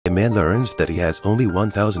the man learns that he has only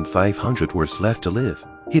 1,500 words left to live.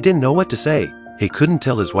 He didn't know what to say. He couldn't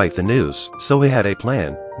tell his wife the news, so he had a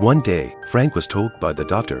plan. One day, Frank was told by the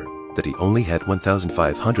doctor that he only had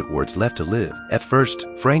 1,500 words left to live. At first,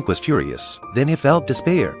 Frank was furious. Then he felt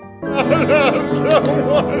despair.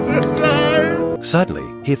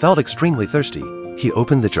 Suddenly, he felt extremely thirsty. He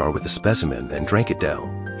opened the jar with the specimen and drank it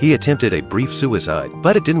down. He attempted a brief suicide,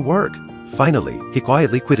 but it didn't work. Finally, he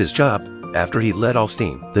quietly quit his job after he let off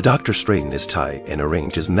steam. The doctor straightened his tie and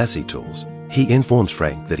arranged his messy tools. He informs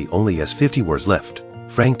Frank that he only has 50 words left.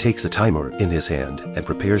 Frank takes the timer in his hand and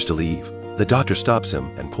prepares to leave. The doctor stops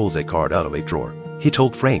him and pulls a card out of a drawer. He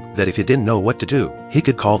told Frank that if he didn't know what to do, he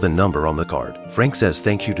could call the number on the card. Frank says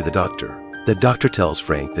thank you to the doctor. The doctor tells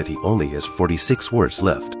Frank that he only has 46 words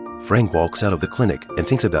left. Frank walks out of the clinic and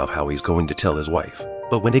thinks about how he's going to tell his wife.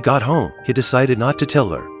 But when he got home, he decided not to tell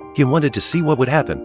her. He wanted to see what would happen.